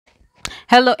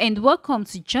Hello and welcome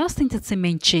to Just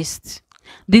Entertainment Gist.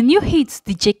 The new hit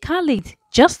DJ Khaled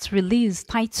just released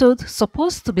titled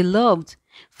Supposed to Be Loved.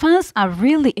 Fans are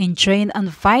really enjoying and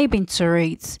vibing to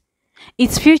it.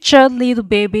 It's featured Little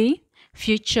Baby,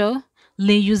 Future,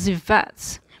 Lil Uzi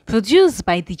Vert, produced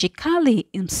by DJ Khaled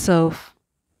himself.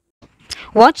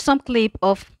 Watch some clip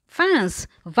of fans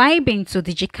vibing to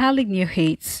DJ Khaled new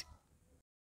hits.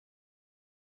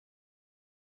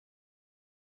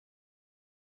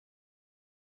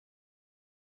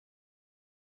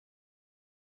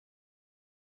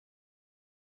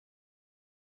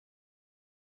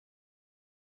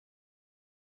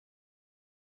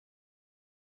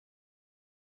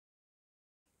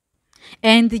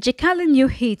 And the Khaled new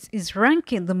hit is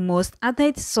ranking the most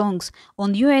added songs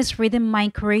on US Rhythm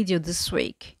Mic Radio this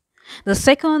week. The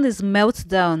second is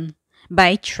Meltdown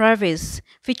by Travis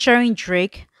featuring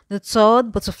Drake. The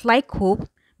third, Butterfly Coupe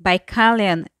by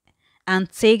Khaled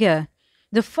and Tega.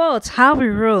 The fourth, How We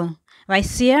Roll by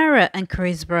Ciara and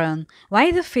Chris Brown.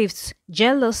 While the fifth,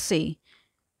 Jealousy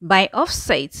by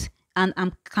Offset and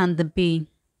Candy B.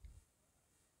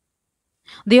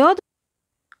 The other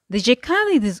DJ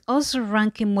Khaled is also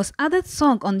ranking most added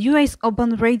song on US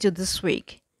urban radio this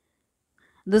week.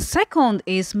 The second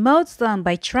is Meltdown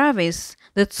by Travis.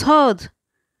 The third,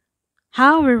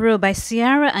 How We Roll by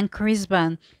Ciara and Chris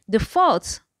Brown. The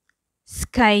fourth,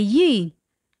 Sky Yee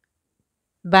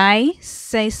by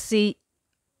Ceci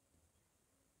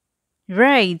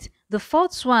Raid. The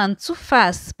fourth one, Too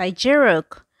Fast by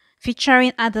J-Rock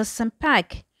featuring Anderson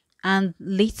Paak and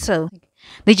Little.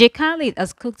 DJ Khaled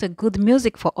has cooked a good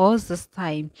music for us this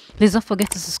time. Please don't forget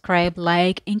to subscribe,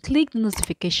 like, and click the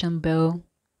notification bell.